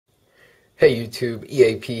Hey YouTube,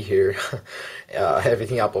 EAP here,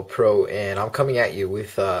 Everything Apple Pro, and I'm coming at you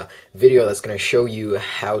with a video that's going to show you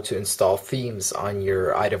how to install themes on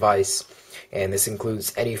your iDevice, and this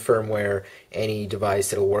includes any firmware, any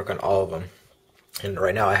device. It'll work on all of them. And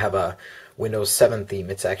right now I have a Windows 7 theme.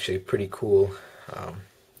 It's actually pretty cool,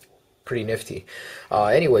 pretty nifty.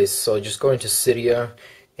 Anyways, so just go into Cydia,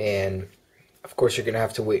 and of course you're going to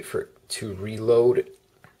have to wait for it to reload.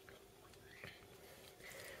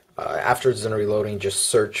 After it's done reloading, just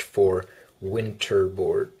search for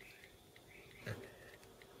Winterboard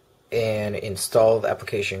and install the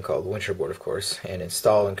application called Winterboard, of course, and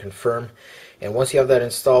install and confirm. And once you have that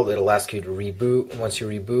installed, it'll ask you to reboot. Once you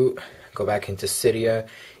reboot, go back into Cydia,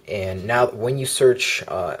 and now when you search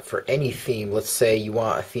for any theme, let's say you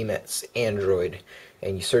want a theme that's Android,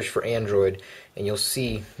 and you search for Android, and you'll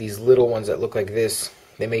see these little ones that look like this.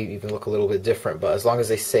 They may even look a little bit different, but as long as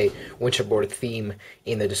they say Winterboard theme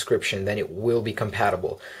in the description, then it will be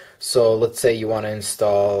compatible. So let's say you want to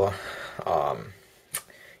install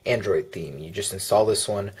Android theme. You just install this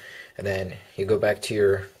one, and then you go back to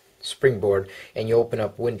your Springboard, and you open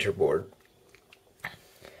up Winterboard.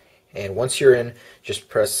 And once you're in, just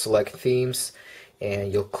press select themes,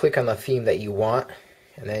 and you'll click on the theme that you want,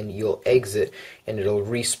 and then you'll exit, and it'll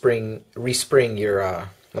respring your,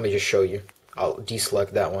 let me just show you. I'll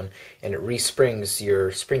deselect that one, and it resprings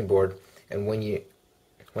your Springboard, and when it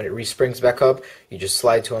resprings back up, you just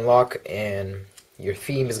slide to unlock, and your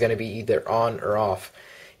theme is going to be either on or off.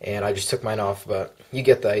 And I just took mine off, but you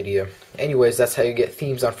get the idea. Anyways, that's how you get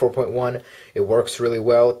themes on 4.1. It works really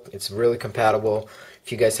well. It's really compatible.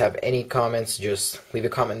 If you guys have any comments, just leave a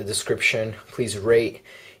comment in the description. Please rate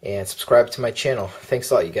and subscribe to my channel.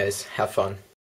 Thanks a lot, you guys. Have fun.